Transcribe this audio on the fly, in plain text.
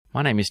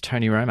My name is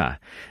Tony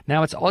Roma.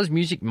 Now, it's Oz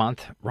Music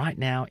Month right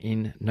now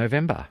in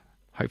November.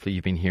 Hopefully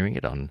you've been hearing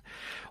it on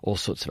all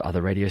sorts of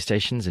other radio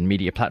stations and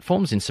media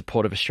platforms in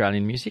support of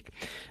Australian music.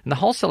 And the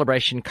whole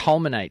celebration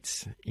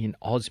culminates in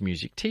Oz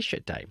Music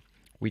T-shirt Day,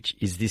 which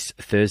is this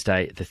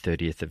Thursday, the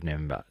 30th of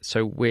November.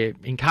 So we're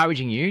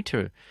encouraging you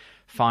to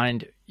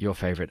find your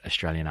favourite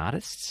Australian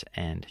artists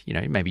and,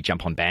 maybe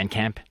jump on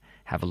Bandcamp,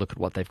 have a look at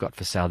what they've got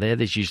for sale there.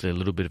 There's usually a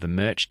little bit of a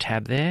merch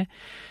tab there.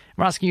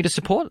 We're asking you to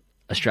support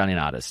Australian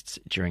artists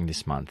during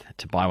this month,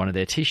 to buy one of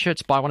their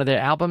T-shirts, buy one of their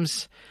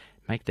albums,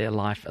 make their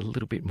life a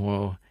little bit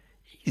more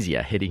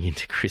easier heading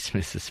into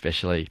Christmas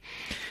especially.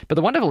 But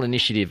the wonderful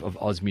initiative of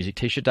Oz Music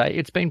T-shirt Day,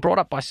 it's been brought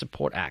up by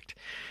Support Act,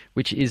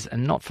 which is a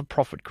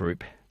not-for-profit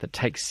group that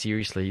takes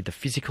seriously the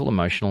physical,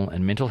 emotional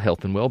and mental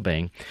health and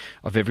well-being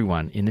of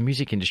everyone in the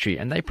music industry.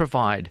 And they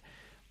provide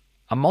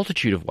a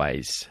multitude of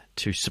ways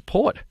to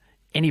support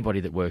anybody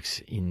that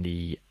works in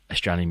the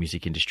Australian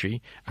music industry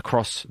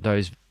across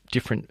those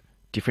different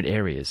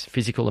areas,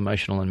 physical,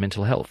 emotional and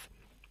mental health.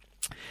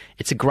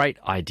 It's a great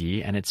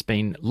idea and it's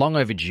been long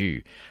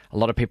overdue. A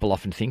lot of people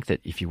often think that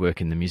if you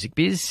work in the music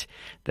biz,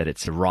 that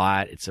it's a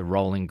riot, it's a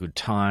rolling good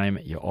time,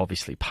 you're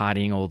obviously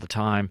partying all the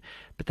time,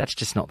 but that's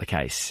just not the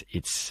case.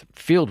 It's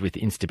filled with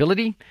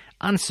instability,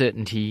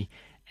 uncertainty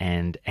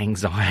and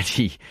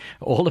anxiety,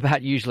 all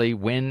about usually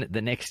when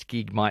the next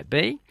gig might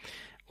be,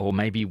 or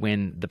maybe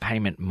when the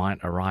payment might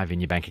arrive in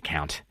your bank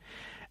account.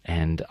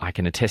 And I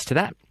can attest to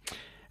that.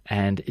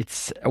 And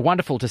it's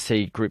wonderful to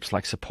see groups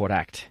like Support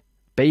Act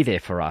be there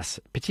for us,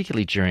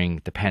 particularly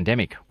during the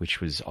pandemic, which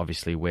was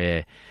obviously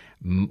where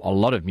a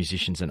lot of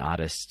musicians and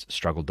artists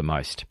struggled the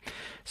most.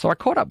 So I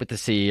caught up with the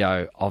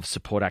CEO of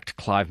Support Act,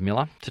 Clive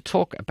Miller, to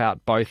talk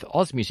about both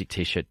Oz Music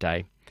T-shirt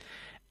Day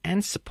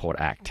and Support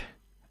Act.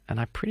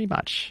 And I pretty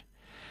much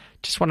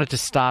just wanted to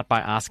start by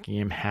asking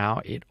him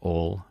how it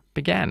all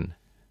began.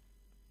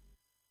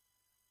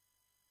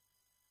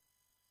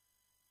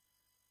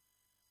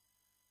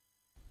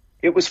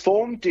 It was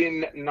formed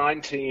in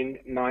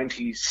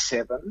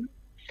 1997,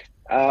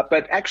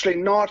 but actually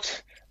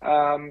not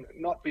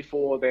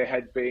before there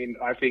had been,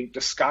 I think,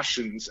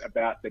 discussions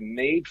about the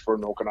need for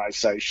an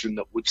organisation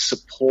that would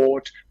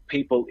support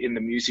people in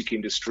the music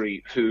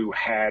industry who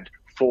had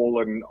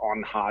fallen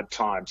on hard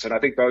times. And I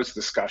think those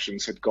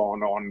discussions had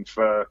gone on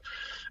for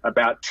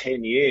about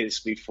 10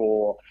 years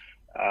before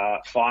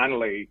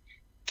finally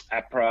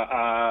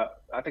APRA,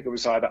 I think it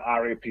was either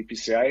ARIA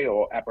PPCA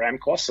or APRA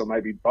AMCOS, or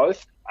maybe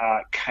both,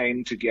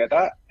 came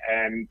together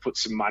and put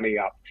some money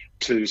up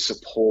to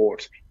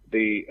support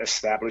the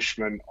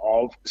establishment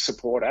of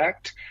Support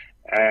Act.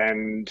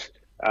 And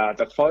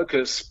the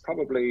focus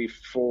probably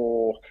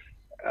for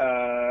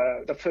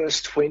the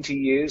first 20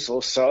 years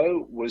or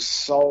so was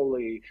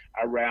solely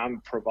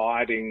around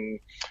providing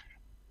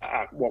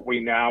what we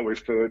now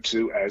refer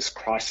to as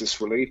crisis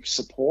relief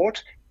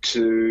support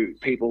to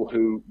people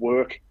who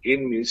work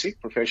in music,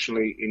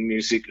 professionally in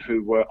music,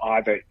 who were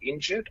either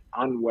injured,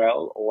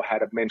 unwell, or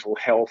had a mental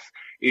health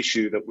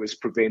issue that was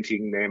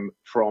preventing them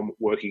from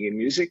working in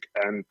music.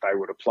 And they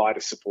would apply to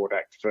Support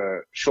Act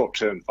for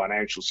short-term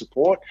financial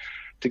support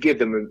to give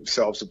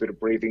themselves a bit of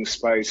breathing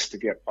space to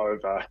get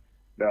over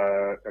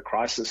the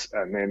crisis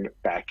and then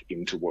back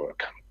into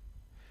work.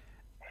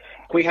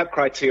 We have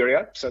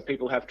criteria, so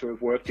people have to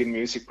have worked in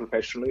music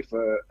professionally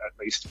for at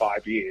least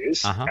 5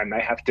 years, and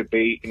they have to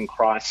be in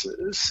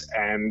crisis,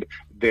 and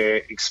their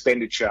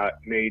expenditure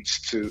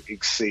needs to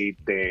exceed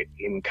their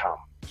income.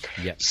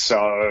 Yep.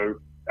 So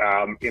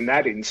in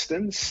that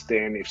instance,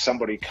 then if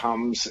somebody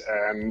comes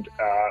and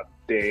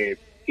they're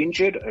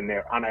injured and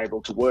they're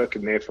unable to work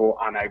and therefore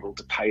unable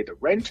to pay the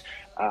rent,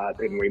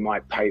 then we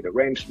might pay the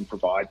rent and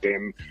provide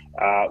them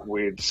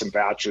with some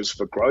vouchers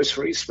for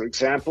groceries, for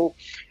example,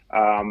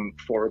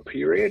 for a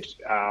period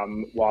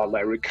while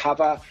they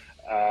recover.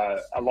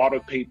 A lot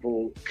of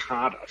people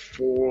can't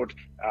afford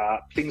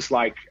things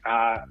like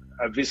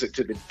a visit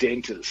to the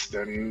dentist,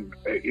 and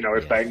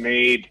if they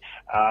need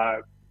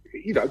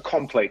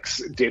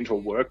complex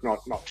dental work,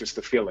 not just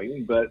the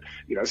filling, but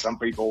some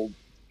people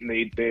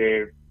need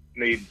their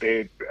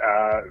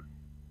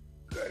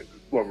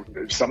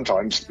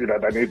sometimes, they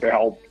need their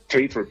whole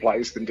teeth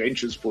replaced and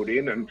dentures put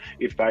in. And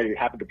if they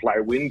happen to play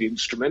a wind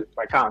instrument,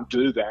 they can't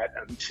do that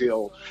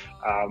until,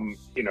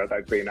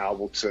 they've been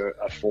able to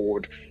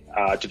afford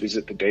to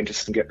visit the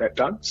dentist and get that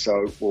done.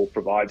 So we'll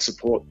provide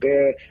support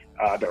there.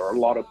 There are a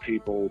lot of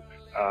people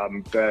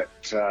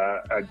that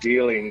are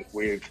dealing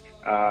with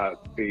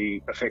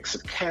the effects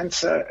of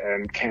cancer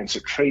and cancer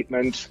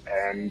treatment,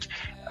 and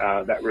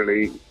that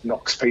really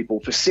knocks people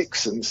for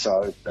six, and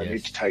so they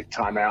need to take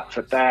time out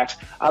for that.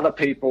 Other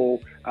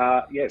people,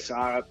 are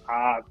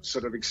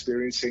sort of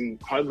experiencing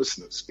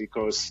homelessness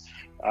because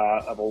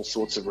of all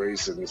sorts of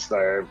reasons.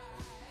 They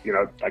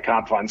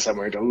can't find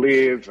somewhere to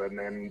live, and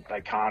then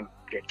they can't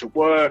get to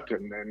work,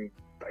 and then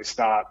they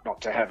start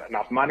not to have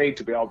enough money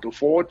to be able to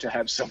afford to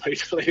have somewhere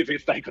to live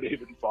if they could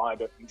even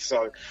find it. And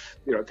so,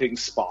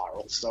 things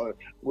spiral. So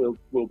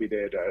we'll be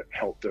there to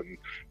help them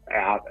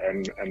out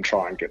and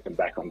try and get them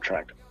back on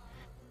track.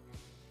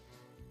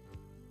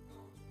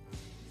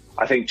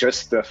 think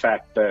just the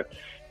fact that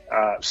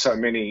so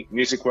many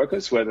music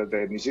workers, whether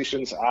they're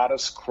musicians,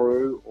 artists,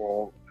 crew,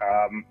 or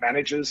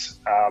managers,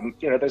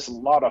 there's a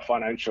lot of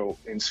financial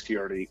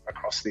insecurity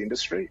across the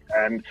industry.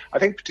 And I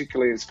think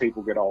particularly as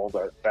people get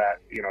older,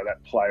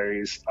 that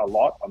plays a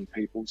lot on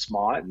people's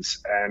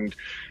minds. And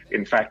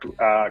in fact,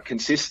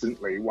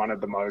 consistently, one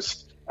of the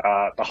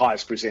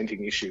highest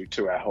presenting issue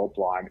to our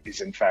helpline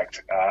is in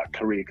fact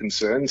career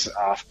concerns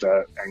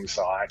after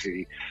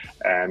anxiety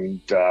and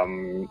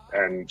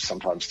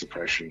sometimes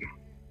depression.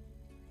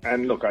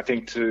 And look, I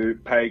think to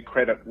pay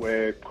credit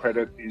where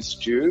credit is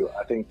due,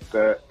 I think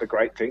the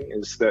great thing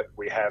is that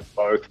we have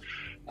both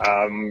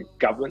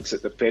governments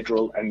at the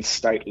federal and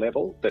state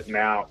level that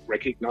now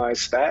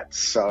recognise that.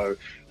 So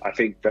I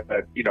think that,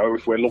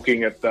 if we're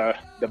looking at the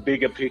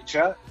bigger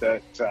picture,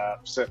 that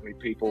certainly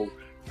people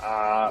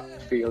are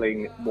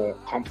feeling more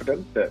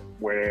confident that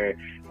we're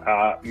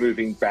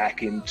moving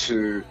back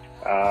into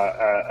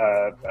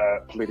a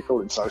political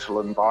and social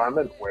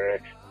environment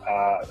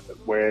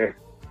where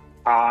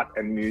art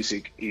and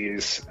music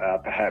is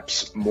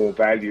perhaps more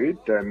valued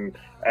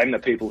and the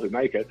people who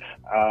make it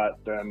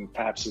than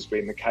perhaps has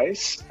been the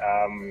case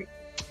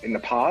in the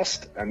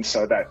past. And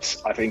so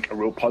that's, I think, a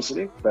real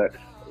positive. But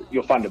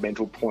your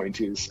fundamental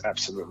point is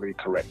absolutely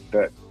correct,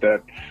 that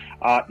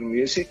art and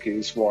music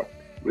is what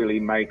really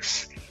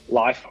makes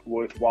life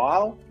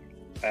worthwhile.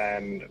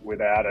 And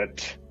without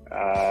it,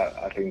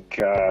 I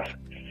think,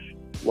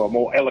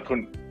 more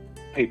eloquent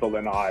people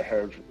than I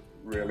have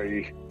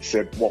really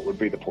said what would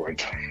be the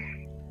point.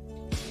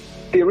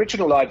 The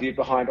original idea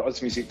behind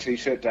Oz Music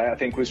T-shirt Day, I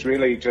think, was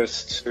really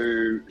just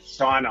to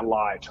shine a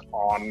light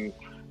on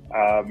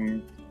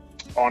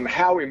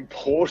how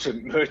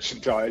important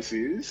merchandise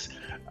is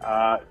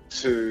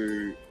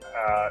to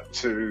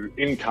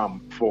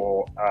income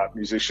for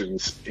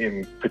musicians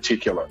in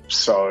particular.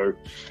 So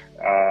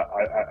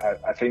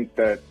I think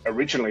that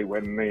originally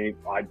when the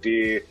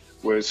idea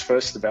was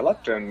first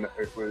developed, and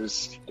it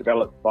was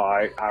developed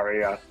by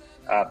ARIA,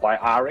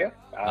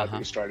 the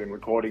Australian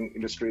Recording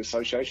Industry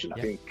Association,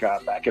 I think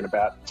back in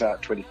about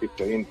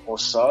 2015 or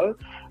so,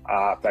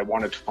 they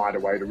wanted to find a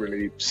way to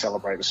really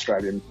celebrate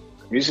Australian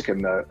music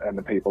and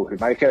the people who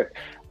make it,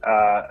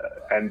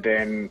 and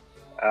then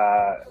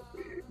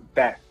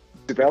that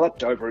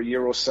developed over a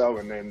year or so,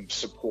 and then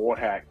Support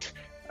Act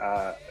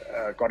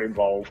got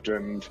involved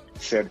and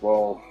said,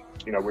 well,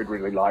 we'd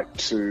really like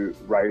to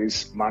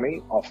raise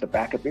money off the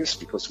back of this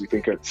because we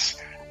think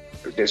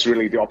there's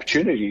really the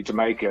opportunity to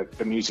make it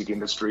the music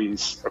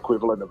industry's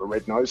equivalent of a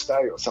Red Nose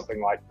Day or something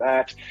like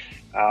that.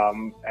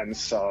 And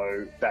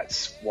so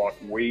that's what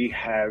we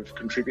have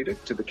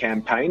contributed to the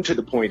campaign, to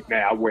the point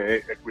now where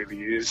it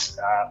really is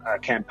a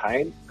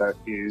campaign that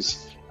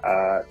is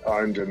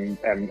owned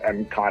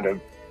and kind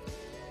of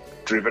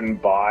driven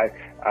by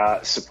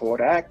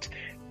Support Act.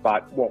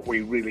 But what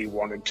we really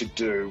wanted to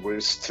do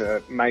was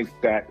to make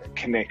that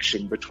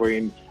connection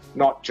between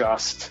not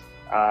just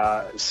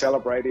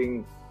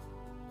celebrating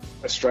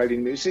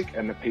Australian music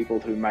and the people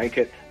who make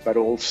it, but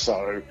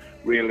also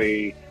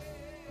really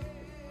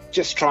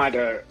just trying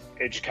to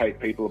educate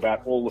people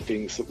about all the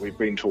things that we've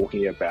been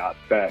talking about.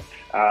 That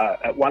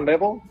at one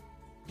level,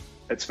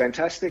 it's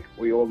fantastic.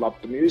 We all love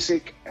the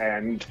music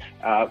and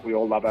we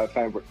all love our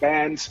favourite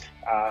bands,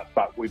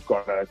 but we've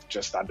got to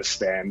just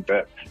understand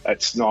that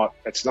it's not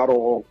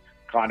all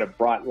kind of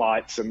bright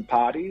lights and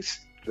parties.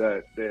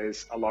 That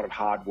there's a lot of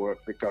hard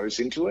work that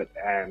goes into it,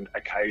 and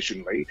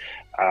occasionally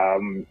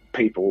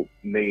people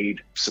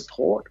need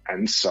support.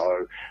 And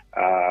so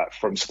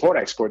from Support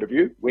Act's point of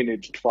view, we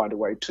need to find a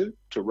way to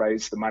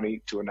raise the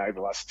money to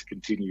enable us to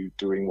continue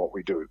doing what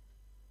we do.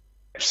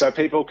 So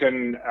people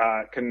can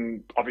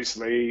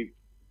obviously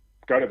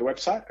go to the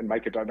website and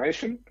make a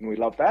donation, and we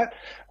love that.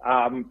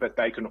 But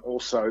they can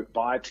also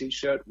buy a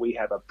T-shirt. We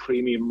have a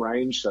premium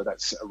range, so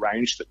that's a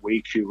range that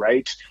we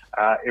curate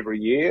every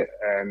year,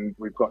 and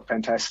we've got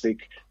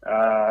fantastic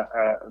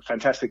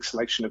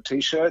selection of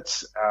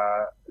T-shirts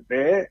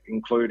there,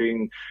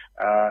 including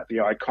the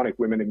iconic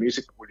women in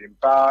music, William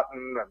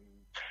Barton and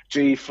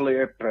G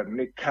Flip and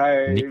Nick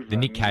Cave. The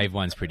Nick Cave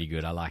one's pretty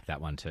good. I like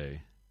that one too.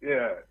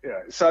 Yeah.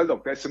 So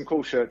look, there's some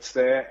cool shirts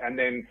there. And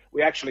then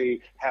we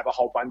actually have a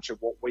whole bunch of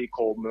what we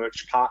call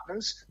merch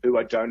partners who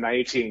are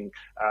donating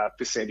a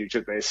percentage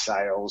of their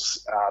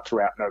sales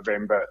throughout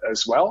November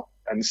as well.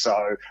 And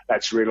so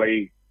that's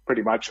really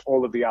pretty much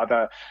all of the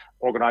other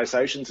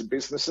organisations and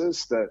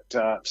businesses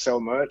that sell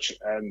merch,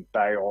 and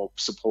they all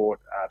support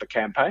the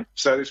campaign.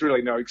 So there's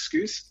really no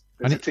excuse.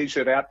 There's a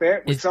T-shirt out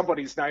there with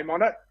somebody's name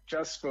on it,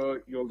 just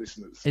for your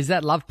listeners. Is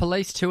that Love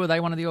Police too? Are they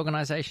one of the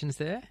organisations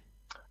there?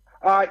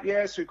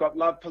 Yes, we've got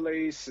Love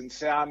Police and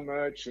Sound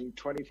Merch and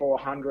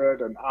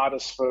 2400 and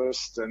Artists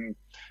First and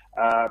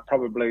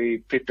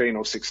probably 15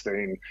 or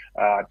 16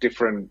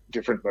 different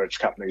merch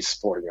companies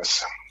supporting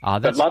us.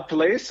 But Love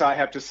Police, I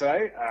have to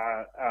say,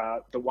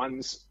 the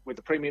ones with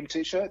the premium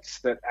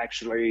T-shirts that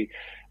actually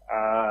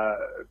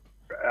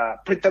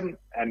print them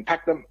and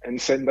pack them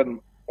and send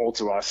them all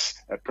to us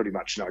at pretty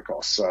much no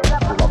cost. So we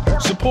love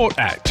that. Support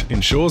Act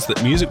ensures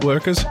that music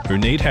workers who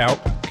need help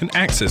can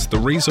access the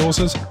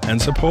resources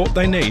and support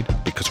they need,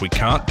 because we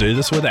can't do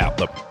this without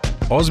them.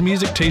 Oz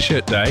Music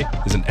T-Shirt Day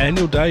is an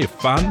annual day of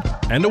fun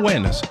and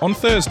awareness on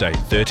Thursday,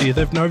 30th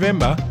of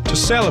November, to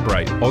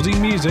celebrate Aussie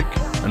music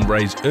and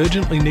raise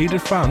urgently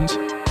needed funds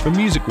for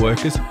music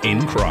workers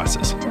in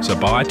crisis. So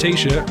buy a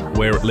T-shirt,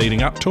 wear it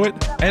leading up to it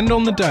and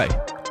on the day,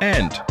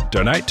 and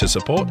donate to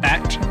support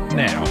ACT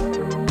now.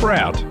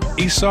 Proud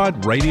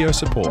Eastside Radio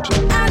supporter.